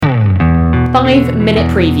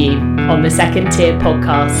5-minute preview on the Second Tier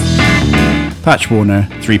podcast. Patch Warner,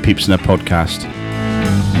 Three Peeps in a Podcast.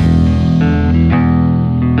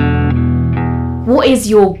 What is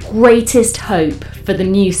your greatest hope for the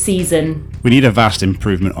new season? We need a vast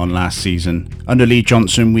improvement on last season. Under Lee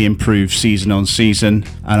Johnson, we improved season on season,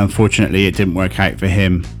 and unfortunately it didn't work out for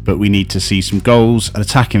him. But we need to see some goals, an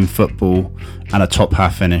attacking football, and a top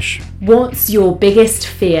half finish. What's your biggest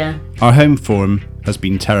fear? Our home form has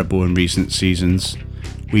been terrible in recent seasons.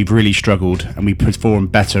 We've really struggled, and we perform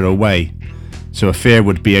better away. So a fear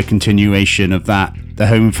would be a continuation of that. The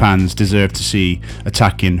home fans deserve to see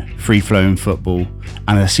attacking, free-flowing football,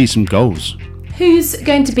 and to see some goals. Who's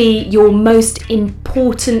going to be your most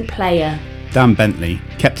important player? Dan Bentley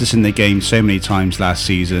kept us in the game so many times last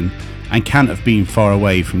season and can't have been far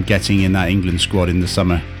away from getting in that England squad in the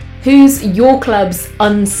summer. Who's your club's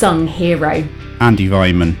unsung hero? Andy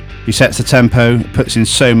Weimann, who sets the tempo, puts in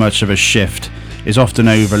so much of a shift, is often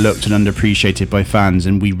overlooked and underappreciated by fans,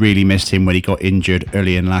 and we really missed him when he got injured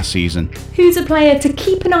early in last season. Who's a player to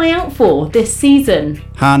keep an eye out for this season?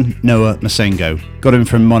 Han Noah Masengo. Got him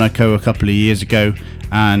from Monaco a couple of years ago,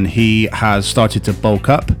 and he has started to bulk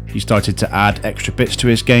up. He started to add extra bits to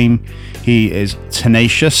his game. He is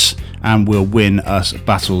tenacious and will win us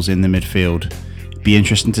battles in the midfield. Be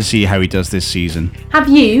interesting to see how he does this season. Have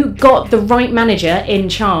you got the right manager in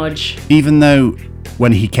charge? Even though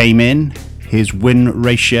when he came in, his win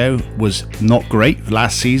ratio was not great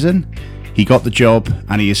last season, he got the job,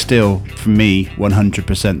 and he is still, for me,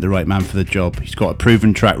 100% the right man for the job. He's got a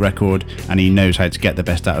proven track record and he knows how to get the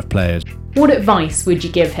best out of players. What advice would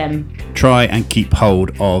you give him? Try and keep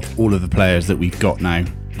hold of all of the players that we've got now.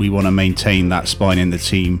 We want to maintain that spine in the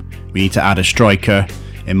team. We need to add a striker,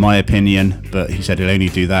 in my opinion, but he said he'll only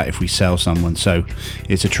do that if we sell someone, so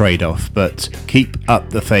it's a trade-off. But keep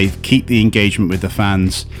up the faith, keep the engagement with the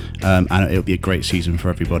fans, and it'll be a great season for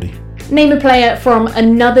everybody. Name a player from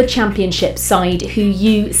another championship side who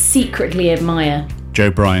you secretly admire.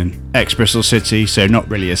 Joe Bryan, ex-Bristol City, so not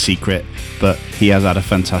really a secret, but he has had a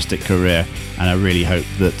fantastic career, and I really hope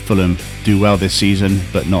that Fulham do well this season,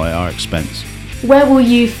 but not at our expense. Where will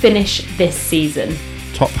you finish this season?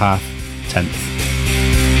 Top half, 10th.